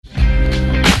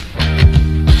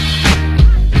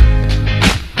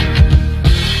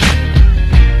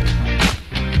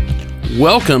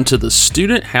Welcome to the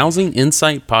Student Housing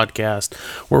Insight Podcast,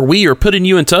 where we are putting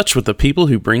you in touch with the people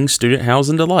who bring student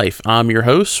housing to life. I'm your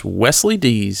host, Wesley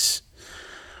Dees.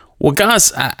 Well,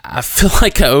 guys, I feel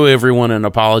like I owe everyone an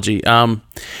apology.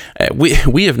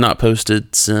 We have not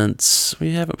posted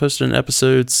we haven't posted an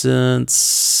episode since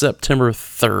September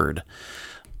 3rd.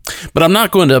 But I'm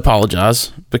not going to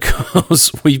apologize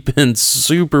because we've been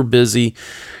super busy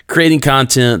creating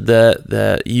content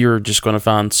that you're just going to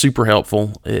find super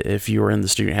helpful if you're in the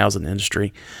student housing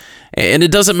industry. And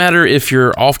it doesn't matter if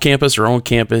you're off campus or on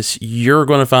campus, you're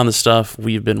going to find the stuff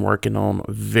we've been working on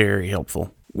very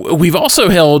helpful. We've also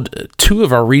held two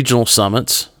of our regional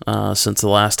summits since the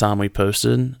last time we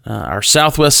posted. Our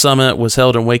Southwest Summit was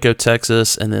held in Waco,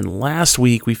 Texas, and then last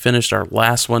week we finished our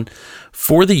last one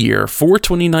for the year, for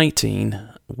 2019,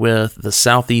 with the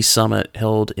Southeast Summit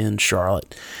held in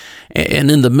Charlotte.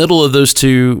 And in the middle of those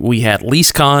two, we had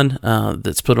LeaseCon,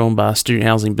 that's put on by Student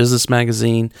Housing Business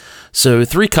Magazine. So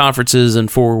 3 conferences in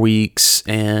 4 weeks,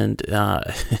 and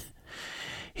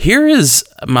here is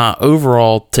my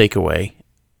overall takeaway.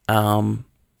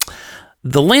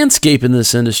 The landscape in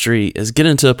this industry is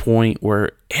getting to a point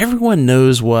where everyone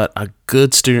knows what a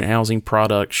good student housing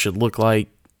product should look like,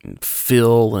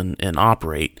 feel, and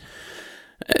operate.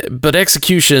 But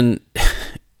execution,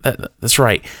 that's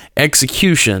right,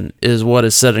 execution is what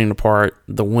is setting apart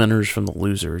the winners from the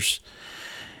losers.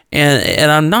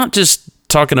 And I'm not just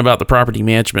talking about the property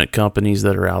management companies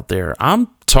that are out there. I'm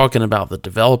talking about the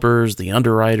developers, the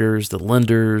underwriters, the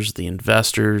lenders, the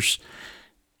investors,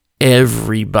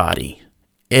 everybody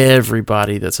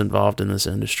that's involved in this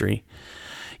industry.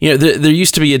 You know, there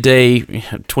used to be a day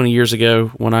 20 years ago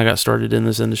when I got started in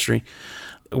this industry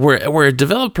where a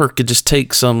developer could just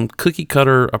take some cookie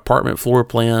cutter apartment floor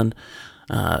plan,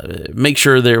 make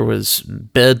sure there was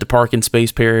bed to parking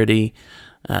space parity,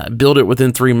 build it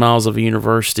within 3 miles of a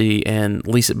university, and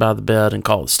lease it by the bed and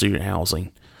call it student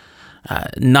housing.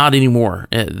 Not anymore.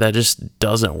 That just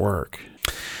doesn't work.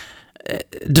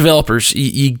 Developers,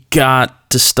 you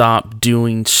got to stop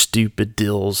doing stupid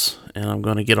deals. And I'm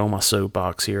going to get on my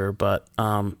soapbox here, but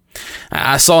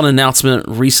I saw an announcement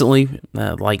recently,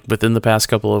 like within the past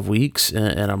couple of weeks,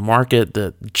 in a market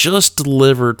that just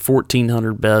delivered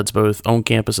 1,400 beds, both on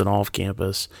campus and off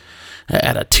campus,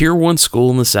 at a Tier 1 school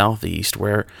in the Southeast,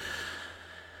 where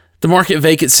the market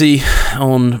vacancy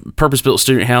on purpose-built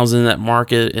student housing in that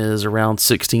market is around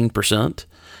 16%.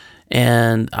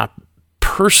 And I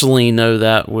personally know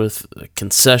that with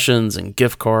concessions and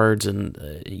gift cards and,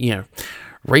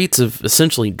 rates have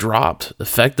essentially dropped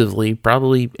effectively,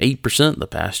 probably 8% in the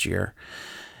past year.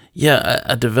 Yeah,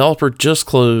 a developer just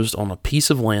closed on a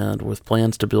piece of land with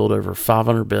plans to build over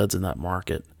 500 beds in that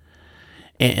market.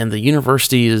 And the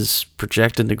university is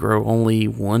projected to grow only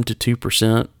 1 to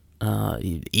 2%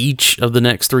 each of the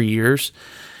next 3 years.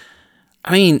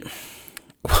 I mean,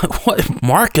 what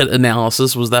market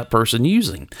analysis was that person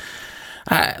using?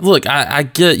 I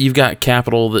get you've got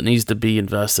capital that needs to be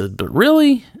invested, but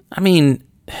really? I mean,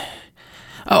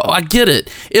 I get it.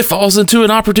 It falls into an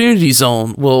opportunity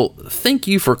zone. Well, thank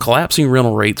you for collapsing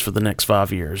rental rates for the next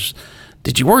 5 years.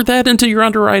 Did you work that into your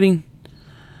underwriting?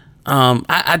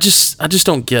 I just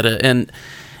don't get it. And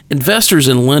investors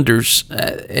and lenders,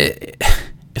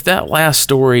 if that last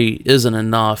story isn't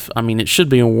enough, I mean, it should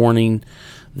be a warning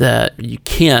that you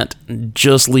can't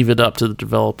just leave it up to the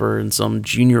developer and some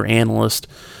junior analyst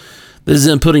that is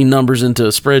then putting numbers into a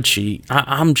spreadsheet.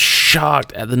 I'm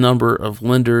shocked at the number of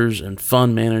lenders and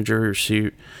fund managers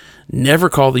who never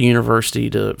call the university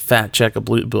to fact check a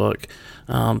blue book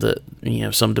that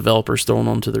some developers throwing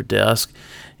onto their desk,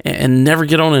 and never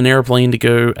get on an airplane to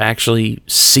go actually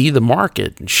see the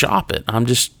market and shop it. I'm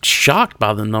just shocked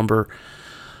by the number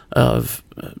of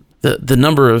the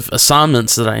number of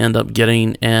assignments that I end up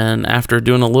getting, and after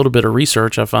doing a little bit of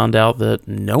research, I found out that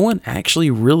no one actually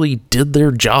really did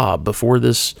their job before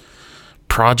this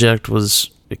project was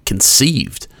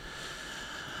conceived.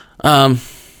 And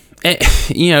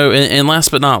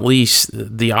last but not least,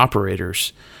 the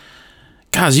operators.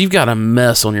 Guys, you've got a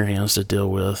mess on your hands to deal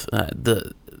with.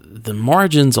 The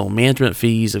margins on management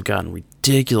fees have gotten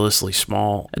ridiculously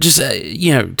small. Just,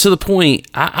 to the point,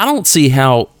 I don't see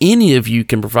how any of you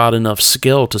can provide enough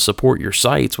scale to support your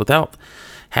sites without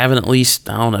having at least,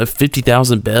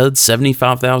 50,000 beds,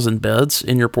 75,000 beds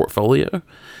in your portfolio.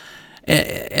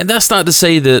 And that's not to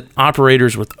say that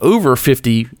operators with over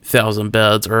 50,000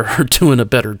 beds are doing a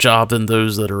better job than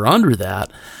those that are under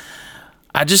that.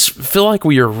 I just feel like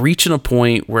we are reaching a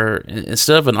point where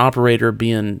instead of an operator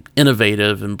being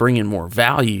innovative and bringing more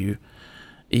value,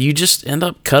 you just end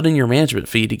up cutting your management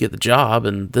fee to get the job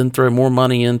and then throw more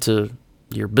money into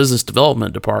your business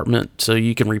development department so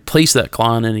you can replace that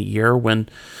client in a year when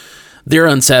they're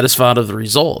unsatisfied with the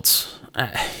results.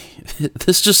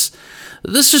 This just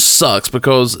sucks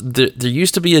because there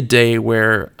used to be a day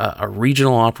where a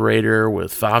regional operator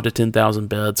with 5,000 to 10,000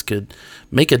 beds could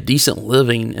make a decent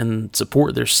living and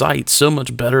support their site so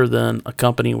much better than a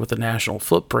company with a national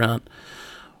footprint.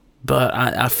 But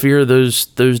I fear those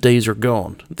days are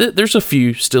gone. There's a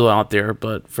few still out there,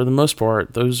 but for the most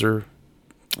part, those are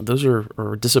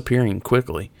disappearing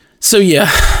quickly. So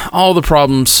yeah, all the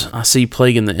problems I see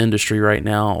plaguing the industry right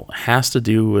now has to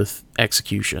do with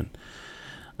execution.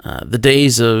 The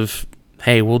days of,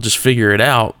 hey, we'll just figure it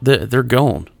out, they're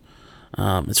gone.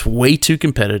 It's way too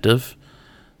competitive.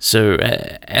 So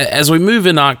as we move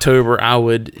into October, I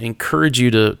would encourage you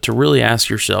to really ask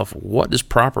yourself, what does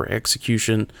proper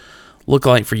execution look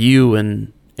like for you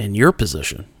and your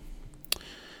position?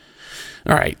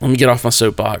 All right, let me get off my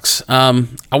soapbox. I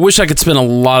wish I could spend a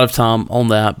lot of time on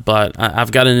that, but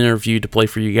I've got an interview to play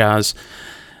for you guys.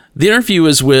 The interview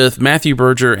is with Matthew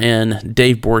Berger and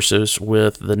Dave Borsos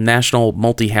with the National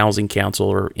Multi-Housing Council,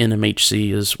 or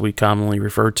NMHC as we commonly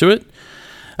refer to it,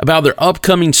 about their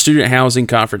upcoming student housing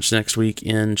conference next week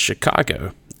in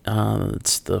Chicago.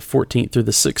 It's the 14th through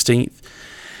the 16th.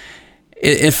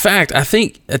 In fact, I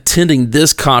think attending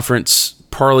this conference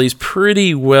parlays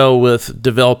pretty well with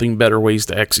developing better ways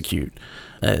to execute.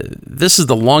 This is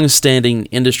the longest standing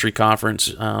industry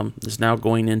conference. It's now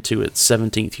going into its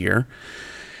 17th year.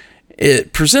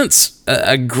 It presents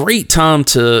a great time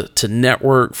to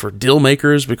network for deal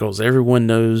makers because everyone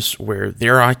knows where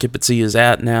their occupancy is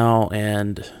at now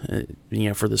and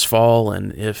for this fall,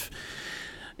 and if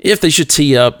they should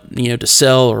tee up to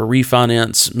sell or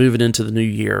refinance moving into the new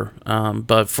year.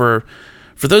 But for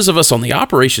those of us on the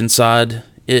operations side,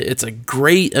 it's a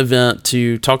great event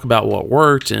to talk about what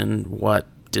worked and what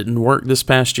didn't work this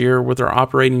past year with our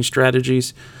operating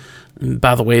strategies. And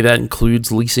by the way, that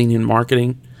includes leasing and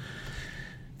marketing.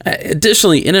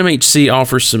 Additionally, NMHC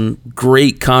offers some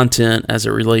great content as it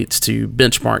relates to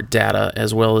benchmark data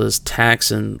as well as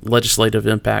tax and legislative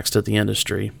impacts to the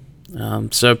industry.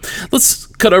 So let's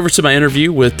cut over to my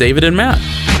interview with David and Matt.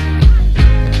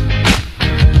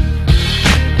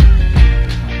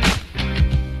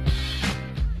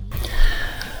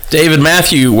 David,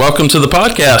 Matthew, welcome to the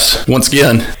podcast once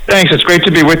again. Thanks. It's great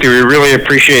to be with you. We really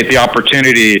appreciate the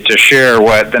opportunity to share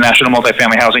what the National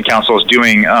Multifamily Housing Council is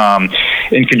doing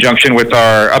in conjunction with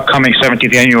our upcoming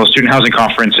 17th Annual Student Housing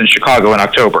Conference in Chicago in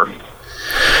October.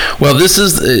 Well, this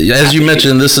is, as you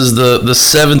mentioned, this is the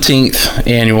 17th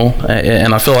annual,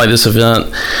 and I feel like this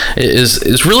event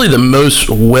is really the most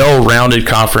well-rounded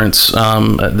conference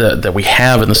that we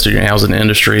have in the student housing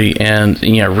industry. And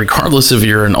regardless if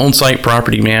you're an on-site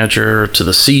property manager to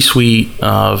the C-suite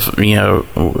of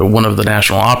one of the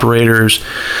national operators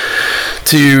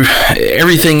to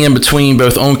everything in between,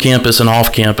 both on campus and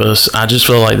off campus, I just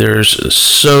feel like there's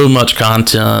so much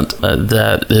content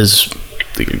that is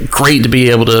great to be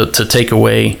able to take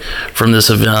away from this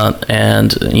event.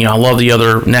 And I love the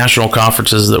other national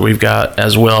conferences that we've got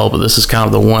as well, but this is kind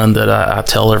of the one that I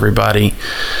tell everybody,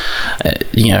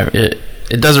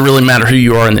 it doesn't really matter who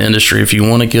you are in the industry. If you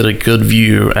want to get a good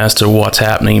view as to what's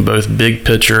happening, both big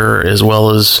picture as well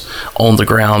as on the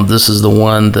ground, this is the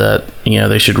one that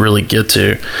they should really get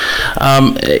to.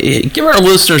 Give our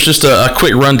listeners just a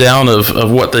quick rundown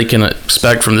of what they can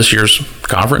expect from this year's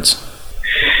conference.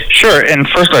 Sure. And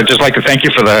first, I'd just like to thank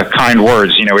you for the kind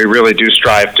words. We really do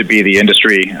strive to be the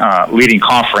industry leading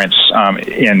conference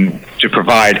to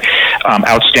provide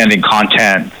outstanding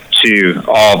content to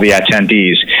all the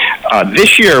attendees.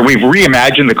 This year, we've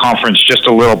reimagined the conference just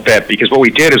a little bit because what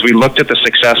we did is we looked at the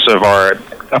success of our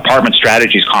Apartment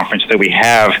Strategies Conference that we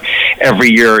have every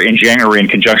year in January in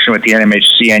conjunction with the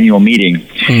NMHC annual meeting.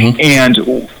 Mm-hmm. And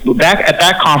at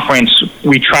that conference,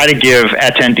 we try to give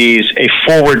attendees a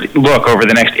forward look over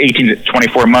the next 18 to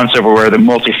 24 months over where the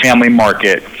multifamily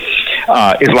market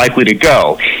is likely to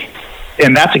go.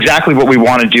 And that's exactly what we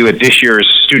want to do at this year's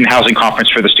Student Housing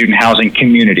Conference for the student housing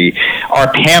community.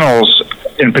 Our panels,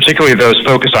 and particularly those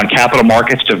focused on capital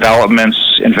markets, developments,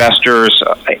 investors,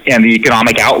 and the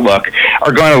economic outlook,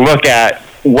 are going to look at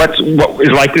what is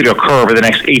likely to occur over the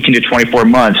next 18 to 24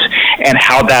 months and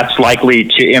how that's likely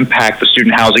to impact the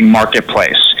student housing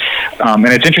marketplace. And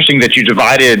it's interesting that you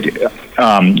divided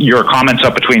your comments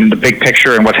up between the big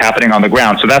picture and what's happening on the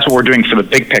ground. So that's what we're doing for the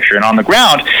big picture. And on the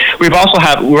ground, we're also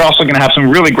going to have some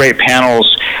really great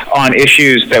panels on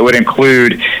issues that would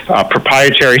include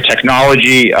proprietary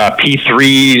technology,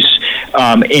 P3s,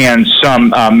 and some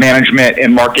management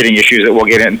and marketing issues that we'll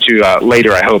get into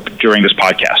later, I hope, during this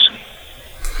podcast.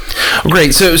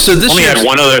 Great. So this let me add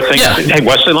one other thing. Yeah. Hey,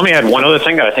 Wesley, let me add one other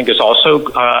thing that I think is also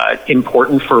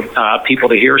important for people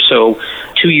to hear. So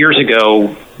 2 years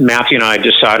ago, Matthew and I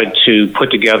decided to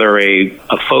put together a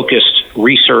focused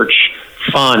research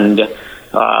fund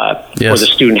for the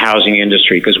student housing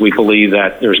industry, because we believe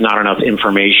that there's not enough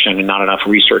information and not enough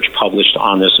research published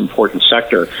on this important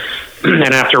sector.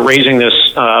 And after raising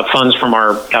this funds from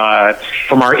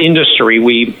our industry,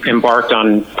 we embarked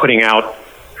on putting out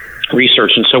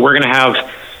research. And so we're going to have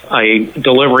a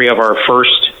delivery of our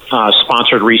first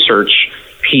sponsored research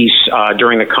piece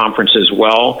during the conference as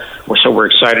well. So we're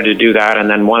excited to do that. And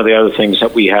then one of the other things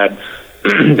that we had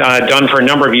done for a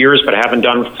number of years, but haven't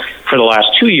done for the last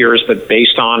 2 years, but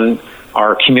based on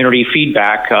our community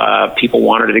feedback, people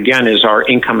wanted it again, is our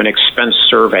income and expense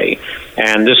survey.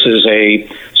 And this is a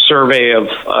survey of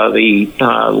the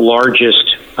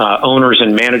largest owners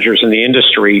and managers in the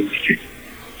industry.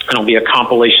 And it'll be a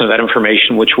compilation of that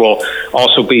information, which will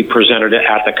also be presented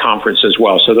at the conference as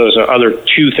well. So those are other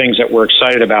two things that we're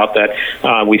excited about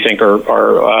that we think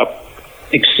are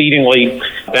exceedingly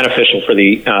beneficial for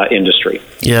the industry.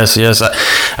 Yes.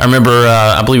 I remember.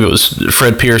 I believe it was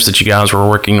Fred Pierce that you guys were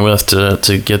working with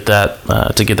to get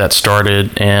that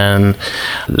started, and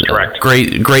correct.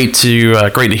 Great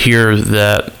to hear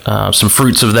that some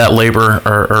fruits of that labor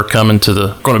are going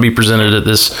to be presented at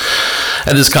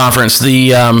this conference. The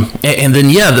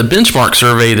benchmark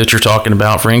survey that you're talking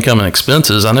about for income and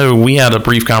expenses. I know we had a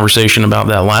brief conversation about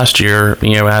that last year.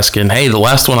 Asking, hey, the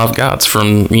last one I've got is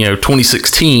from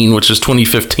 2016, which is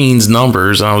 2015's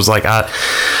numbers. And I was like,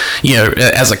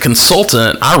 as a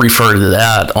consultant, I refer to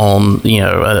that on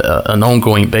an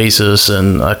ongoing basis,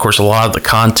 and of course a lot of the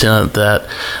content that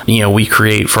we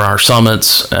create for our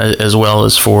summits as well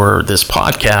as for this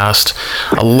podcast,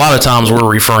 a lot of times we're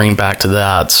referring back to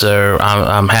that. So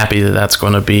I'm happy that that's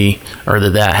going to be, or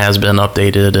that has been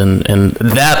updated, and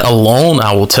that alone,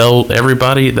 I will tell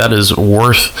everybody, that is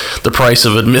worth the price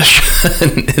of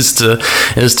admission is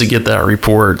to get that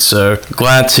report. So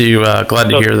glad to hear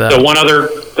that.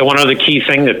 The one other key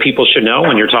thing that people should know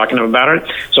when you're talking about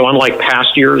it. So unlike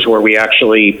past years where we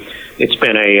actually, it's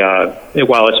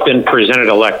been presented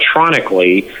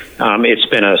electronically, it's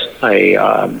been a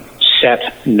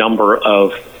set number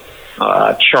of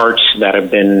charts that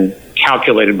have been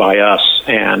calculated by us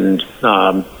and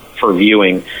for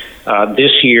viewing.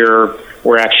 This year,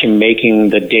 we're actually making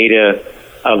the data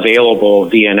available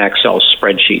via an Excel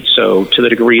spreadsheet. So to the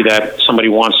degree that somebody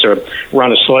wants to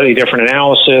run a slightly different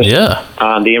analysis,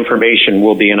 the information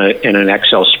will be in an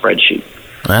Excel spreadsheet.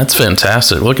 That's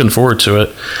fantastic. Looking forward to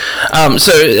it.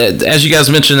 So as you guys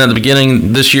mentioned at the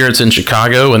beginning, this year it's in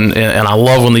Chicago, and I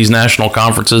love when these national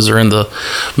conferences are in the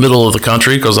middle of the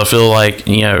country, because I feel like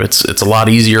it's a lot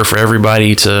easier for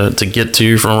everybody to get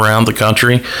to from around the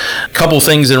country. A couple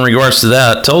things in regards to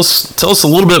that. Tell us a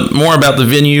little bit more about the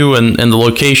venue and the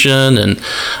location, and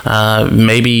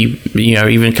maybe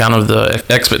even kind of the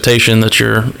expectation that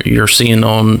you're seeing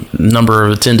on number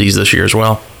of attendees this year as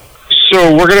well.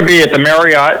 So we're going to be at the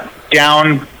Marriott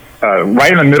down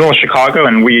right in the middle of Chicago,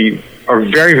 and we are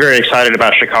very, very excited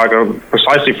about Chicago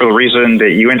precisely for the reason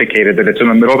that you indicated, that it's in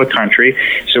the middle of the country.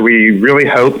 So we really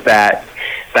hope that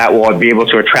will be able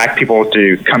to attract people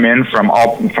to come in from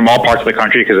all parts of the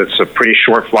country, because it's a pretty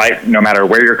short flight no matter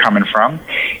where you're coming from.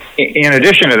 In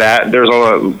addition to that, there's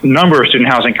a number of student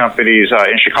housing companies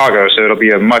in Chicago, so it'll be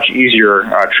a much easier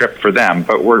trip for them.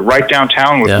 But we're right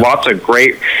downtown with lots of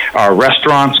great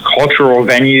restaurants, cultural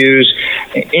venues,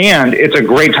 and it's a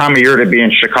great time of year to be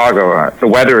in Chicago. The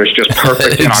weather is just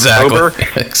perfect in October.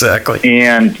 Exactly.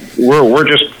 And we're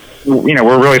just,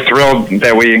 we're really thrilled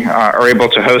that we are able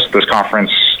to host this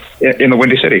conference in the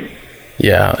Windy City.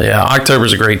 Yeah.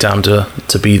 October's a great time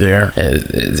to be there.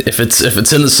 If it's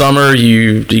in the summer,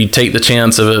 you take the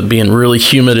chance of it being really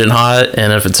humid and hot,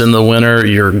 and if it's in the winter,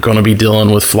 you're going to be dealing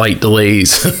with flight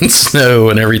delays and snow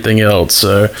and everything else.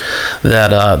 So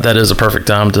that is a perfect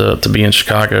time to be in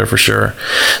Chicago for sure.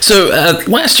 So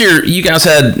last year, you guys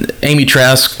had Amy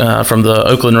Trask from the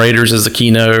Oakland Raiders as the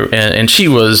keynote, and she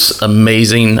was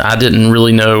amazing. I didn't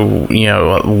really know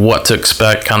what to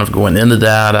expect kind of going into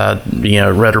that. I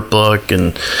read her book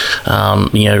and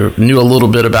knew a little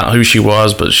bit about who she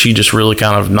was, but she just really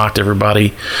kind of knocked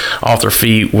everybody off their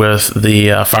feet with the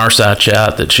fireside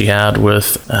chat that she had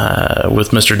with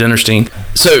Mr. Dinnerstein.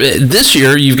 So this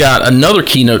year you've got another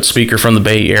keynote speaker from the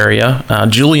Bay Area,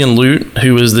 Julian Lute,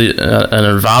 who is an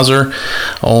advisor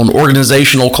on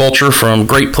organizational culture from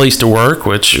Great Place to Work,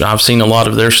 which I've seen a lot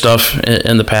of their stuff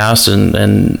in the past, and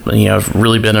I've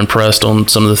really been impressed on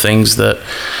some of the things that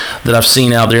I've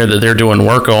seen out there that they're doing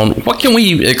work on. What can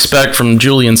we expect from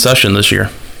Julian's session this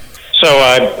year?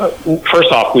 So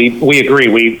first off, we agree.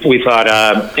 We thought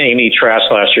Amy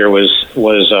Trask last year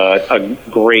was a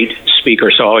great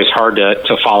speaker. So always hard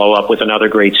to follow up with another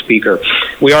great speaker.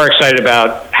 We are excited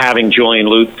about having Julian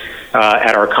Lute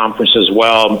at our conference as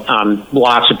well.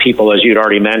 Lots of people, as you'd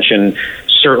already mentioned,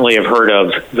 certainly have heard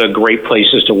of the Great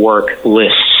Places to Work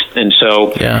lists. And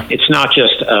so It's not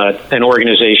just an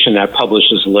organization that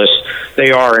publishes lists.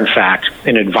 They are, in fact,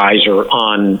 an advisor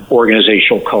on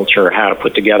organizational culture, how to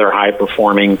put together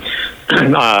high-performing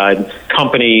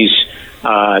companies,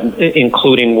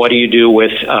 including what do you do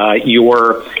with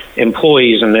your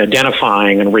employees and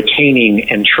identifying and retaining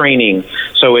and training.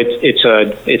 So it's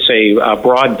a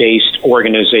broad-based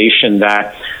organization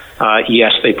that,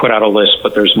 yes, they put out a list,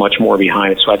 but there's much more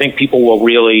behind it. So I think people will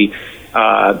really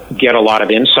get a lot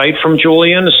of insight from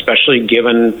Julian, especially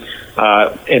given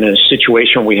in a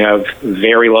situation we have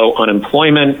very low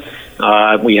unemployment.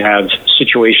 We have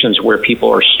situations where people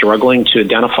are struggling to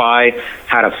identify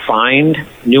how to find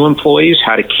new employees,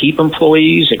 how to keep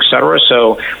employees, et cetera.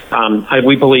 So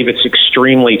we believe it's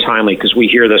extremely timely because we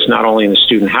hear this not only in the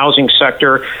student housing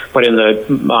sector, but in the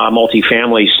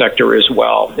multifamily sector as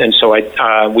well. And so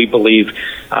we believe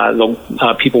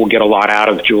people will get a lot out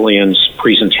of Julian's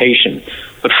presentation.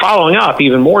 But following up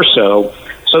even more so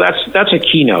that's a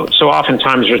keynote. So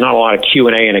oftentimes there's not a lot of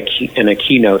Q&A in a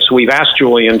keynote. So we've asked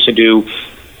Julian to do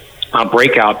a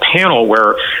breakout panel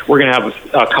where we're going to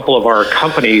have a couple of our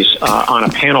companies on a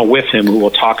panel with him who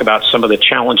will talk about some of the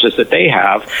challenges that they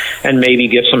have and maybe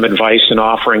get some advice and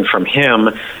offering from him.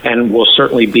 And will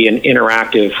certainly be an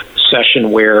interactive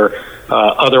session where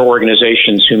other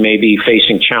organizations who may be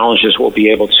facing challenges will be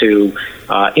able to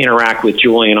interact with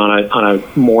Julian on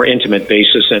a more intimate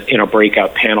basis in a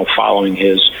breakout panel following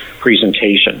his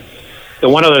presentation. The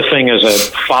one other thing is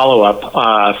a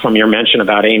follow-up from your mention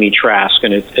about Amy Trask,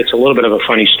 and it's a little bit of a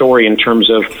funny story in terms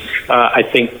of I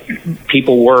think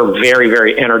people were very,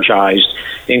 very energized,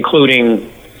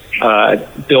 including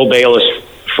Bill Bayless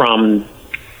from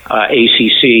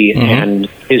ACC and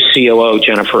his COO,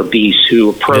 Jennifer Bies, who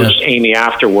approached Amy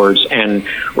afterwards and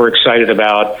were excited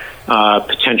about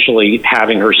potentially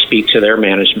having her speak to their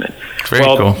management. Very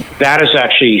cool. That has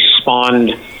actually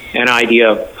spawned an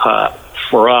idea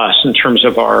for us in terms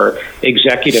of our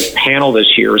executive panel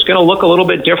this year is going to look a little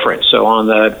bit different. So on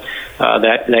that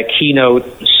keynote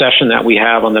session that we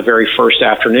have on the very first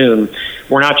afternoon,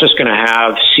 we're not just going to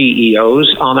have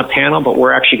CEOs on the panel, but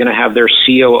we're actually going to have their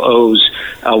COOs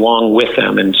along with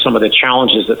them and some of the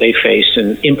challenges that they face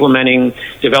in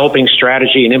developing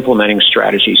strategy and implementing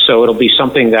strategy. So it'll be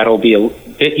something that'll be a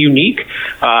bit unique,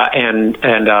 and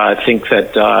I think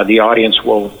that the audience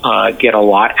will get a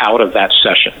lot out of that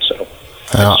session. So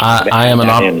I am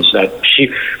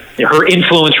her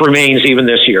influence remains even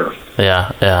this year.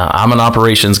 Yeah. I'm an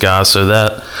operations guy, so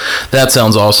that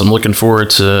sounds awesome. Looking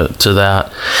forward to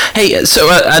that. Hey, so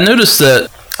I noticed that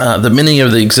many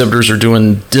of the exhibitors are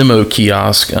doing demo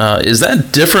kiosk. Is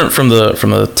that different from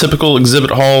the typical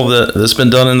exhibit hall that's been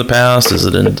done in the past? Is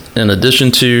it in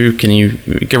addition to? Can you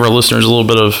give our listeners a little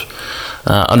bit of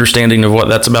understanding of what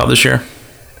that's about this year?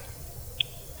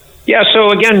 Yeah, so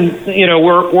again,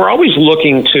 we're always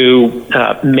looking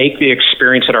to make the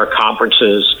experience at our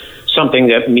conferences something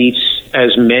that meets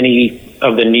as many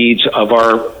of the needs of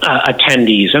our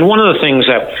attendees. And one of the things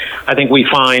that I think we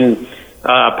find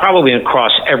probably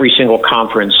across every single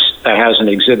conference that has an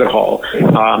exhibit hall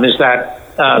is that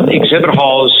exhibit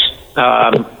halls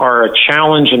are a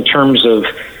challenge in terms of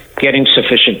getting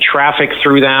sufficient traffic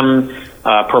through them,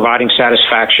 providing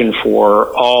satisfaction for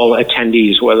all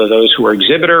attendees, whether those who are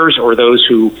exhibitors or those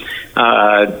who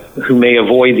may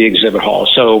avoid the exhibit hall.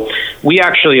 So we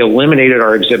actually eliminated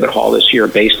our exhibit hall this year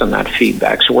based on that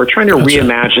feedback. So we're trying to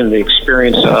reimagine the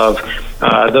experience of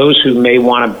those who may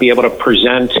want to be able to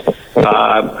present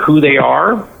who they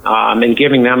are and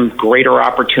giving them greater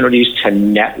opportunities to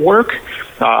network,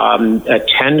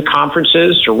 attend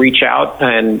conferences, to reach out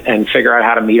and figure out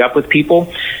how to meet up with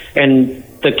people. And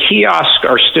the kiosks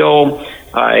are still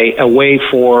a way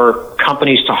for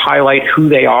companies to highlight who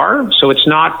they are. So it's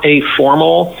not a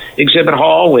formal exhibit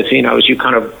hall with, as you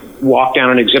kind of walk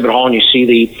down an exhibit hall and you see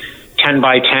the 10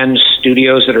 by 10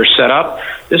 studios that are set up.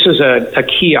 This is a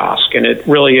kiosk, and it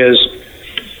really is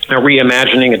a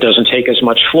reimagining. It doesn't take as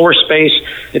much floor space.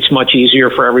 It's much easier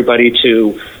for everybody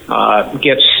to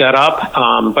get set up,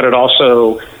 but it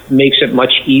also makes it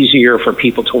much easier for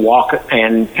people to walk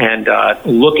and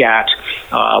look at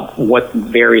what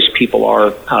various people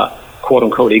are, quote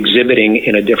unquote, exhibiting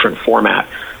in a different format.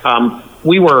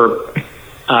 We were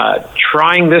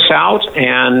trying this out,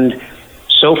 and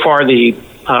so far the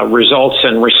results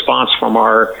and response from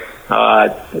our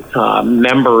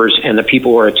members and the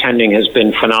people who are attending has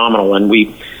been phenomenal. And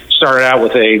we started out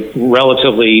with a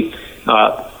relatively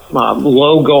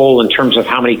low goal in terms of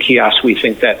how many kiosks we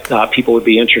think that people would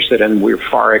be interested in. We're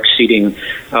far exceeding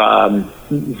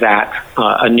that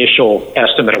initial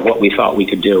estimate of what we thought we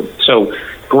could do. So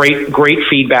great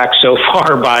feedback so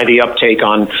far by the uptake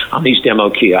on these demo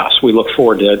kiosks. We look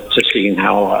forward to seeing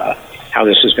how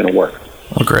this is going to work.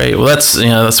 Well, great. Well,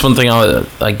 that's one thing I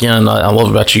love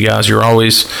about you guys. You're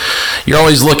always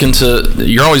looking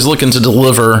to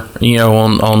deliver,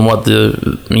 on what the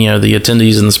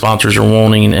attendees and the sponsors are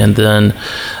wanting, and then,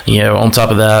 on top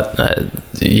of that,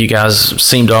 you guys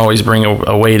seem to always bring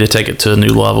a way to take it to a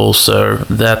new level. So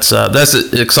that's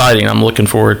exciting. I'm looking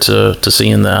forward to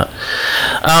seeing that.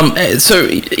 So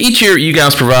each year you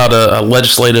guys provide a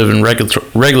legislative and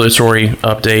regulatory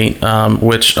update,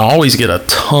 which I always get a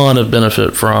ton of benefit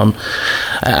from.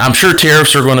 I'm sure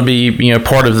tariffs are going to be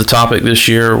part of the topic this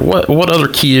year. What other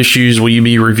key issues will you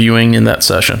be reviewing in that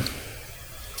session?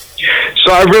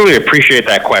 So I really appreciate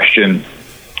that question,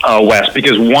 Wes,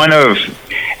 because one of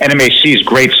NMHC's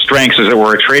great strengths is that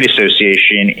we're a trade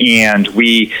association, and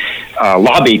we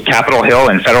lobby Capitol Hill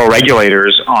and federal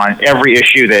regulators on every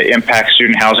issue that impacts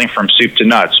student housing from soup to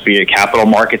nuts, be it capital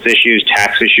markets issues,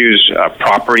 tax issues,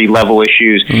 property level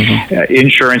issues,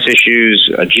 insurance issues,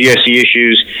 GSE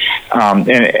issues, and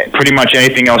pretty much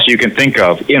anything else you can think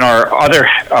of. In our other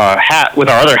with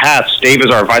our other hats, Dave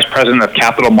is our Vice President of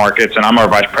Capital Markets, and I'm our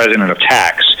Vice President of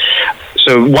Tax.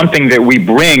 So one thing that we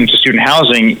bring to student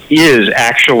housing is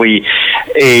actually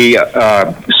a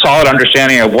solid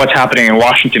understanding of what's happening in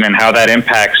Washington and how that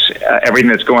impacts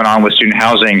everything that's going on with student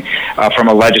housing from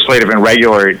a legislative and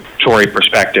regulatory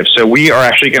perspective. So we are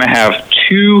actually going to have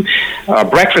two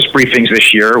breakfast briefings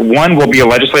this year. One will be a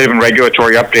legislative and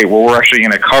regulatory update where we're actually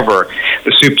going to cover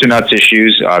the soup to nuts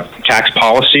issues, tax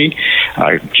policy,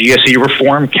 GSE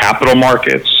reform, capital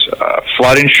markets,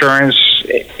 flood insurance,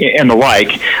 and the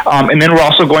like. And then we're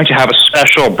also going to have a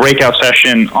special breakout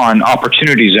session on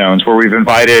opportunity zones where we've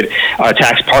invited a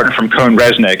tax partner from Cohn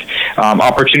Resnick.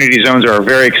 Opportunity zones are a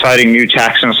very exciting new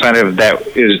tax incentive that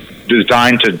is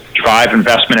designed to drive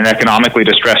investment in economically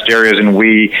distressed areas, and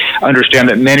we understand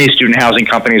that many student housing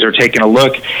companies are taking a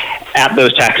look at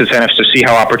those tax incentives to see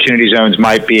how opportunity zones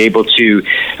might be able to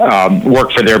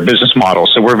work for their business model.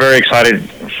 So we're very excited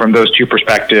from those two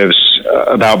perspectives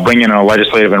about bringing a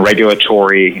legislative and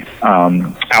regulatory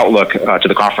outlook to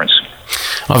the conference.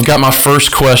 I've got my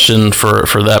first question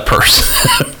for that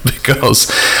person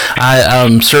because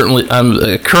I'm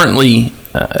currently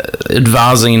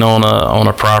advising on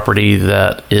a property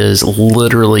that is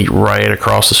literally right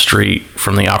across the street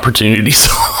from the opportunity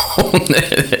zone.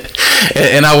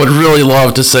 And I would really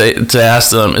love to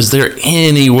ask them, is there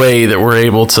any way that we're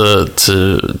able to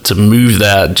move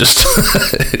that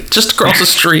just across the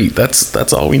street?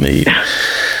 That's all we need.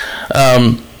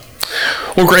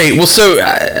 Well, great. Well, so,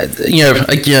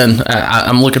 again,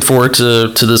 I'm looking forward to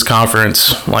this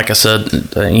conference. Like I said,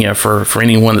 for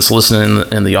anyone that's listening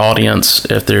in the audience,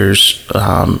 if there's,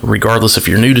 regardless if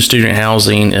you're new to student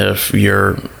housing, if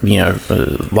you're,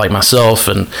 like myself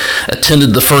and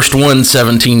attended the first one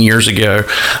 17 years ago,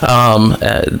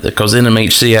 because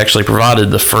NMHC actually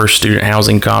provided the first student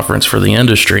housing conference for the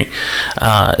industry.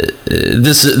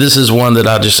 This is one that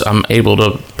I'm able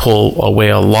to pull away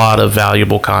a lot of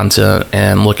valuable content,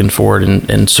 and looking forward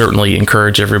and certainly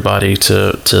encourage everybody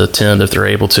to attend if they're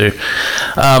able to.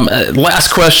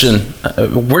 Last question,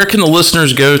 where can the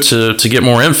listeners go to get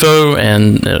more info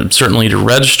and certainly to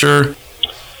register?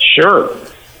 Sure.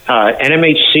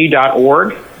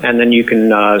 NMHC.org, and then you can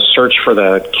search for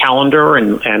the calendar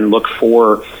and look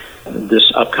for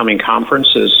this upcoming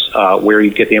conference is where you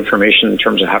get the information in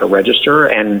terms of how to register.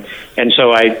 And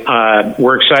so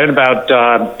we're excited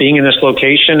about being in this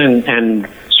location and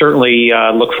certainly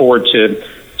look forward to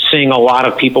seeing a lot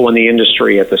of people in the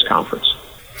industry at this conference.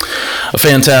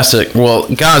 Fantastic. Well,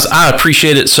 guys, I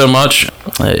appreciate it so much.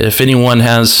 If anyone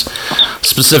has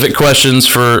specific questions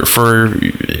for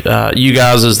you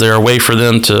guys, is there a way for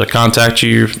them to contact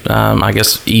you? I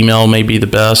guess email may be the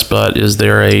best, but is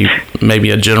there maybe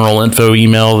a general info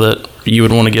email that you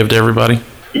would want to give to everybody?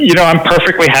 I'm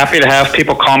perfectly happy to have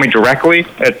people call me directly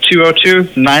at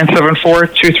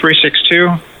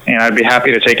 202-974-2362, and I'd be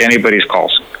happy to take anybody's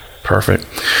calls. Perfect.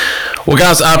 Well,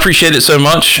 guys, I appreciate it so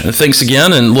much. Thanks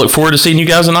again, and look forward to seeing you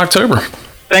guys in October.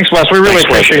 Thanks, Wes. We really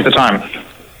appreciate the time.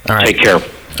 All right. Take care. All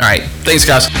right. Thanks,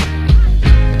 guys.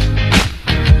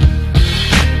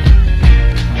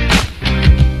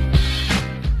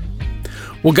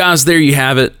 Well, guys, there you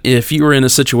have it. If you are in a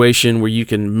situation where you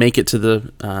can make it to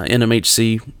the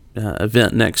NMHC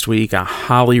event next week. I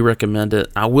highly recommend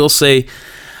it. I will say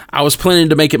I was planning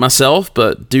to make it myself,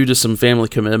 but due to some family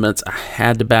commitments, I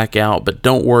had to back out. But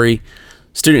don't worry,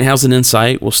 Student Housing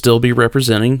Insight will still be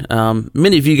representing.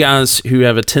 Many of you guys who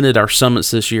have attended our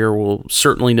summits this year will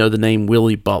certainly know the name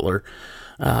Willie Butler.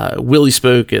 Willie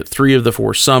spoke at 3 of the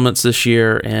 4 summits this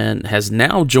year and has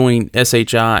now joined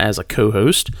SHI as a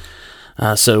co-host.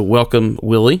 So welcome,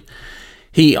 Willie.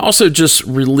 He also just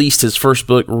released his first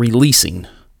book, Releasing,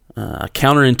 a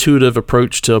counterintuitive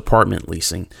approach to apartment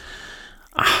leasing.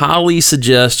 I highly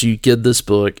suggest you get this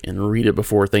book and read it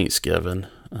before Thanksgiving.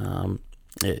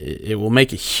 It will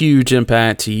make a huge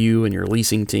impact to you and your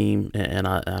leasing team, and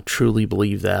I truly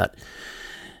believe that.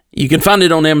 You can find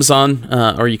it on Amazon,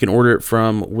 or you can order it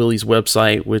from Willie's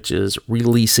website, which is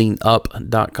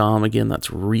releasingup.com. Again, that's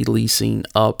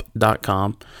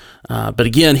releasingup.com. But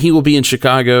again, he will be in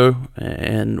Chicago,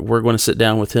 and we're going to sit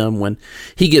down with him when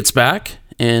he gets back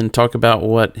and talk about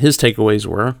what his takeaways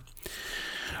were.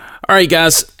 All right,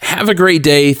 guys, have a great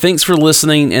day. Thanks for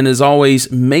listening. And as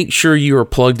always, make sure you are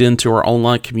plugged into our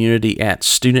online community at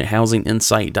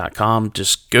studenthousinginsight.com.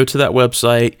 Just go to that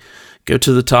website, go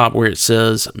to the top where it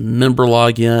says member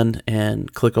login,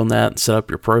 and click on that and set up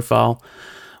your profile.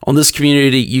 On this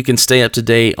community, you can stay up to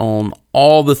date on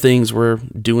all the things we're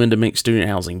doing to make student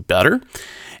housing better.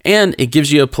 And it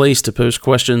gives you a place to post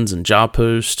questions and job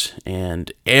posts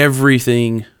and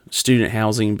everything student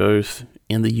housing, both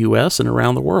in the U.S. and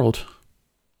around the world.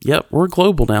 Yep, we're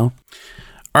global now.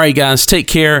 All right, guys, take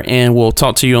care, and we'll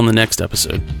talk to you on the next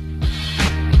episode.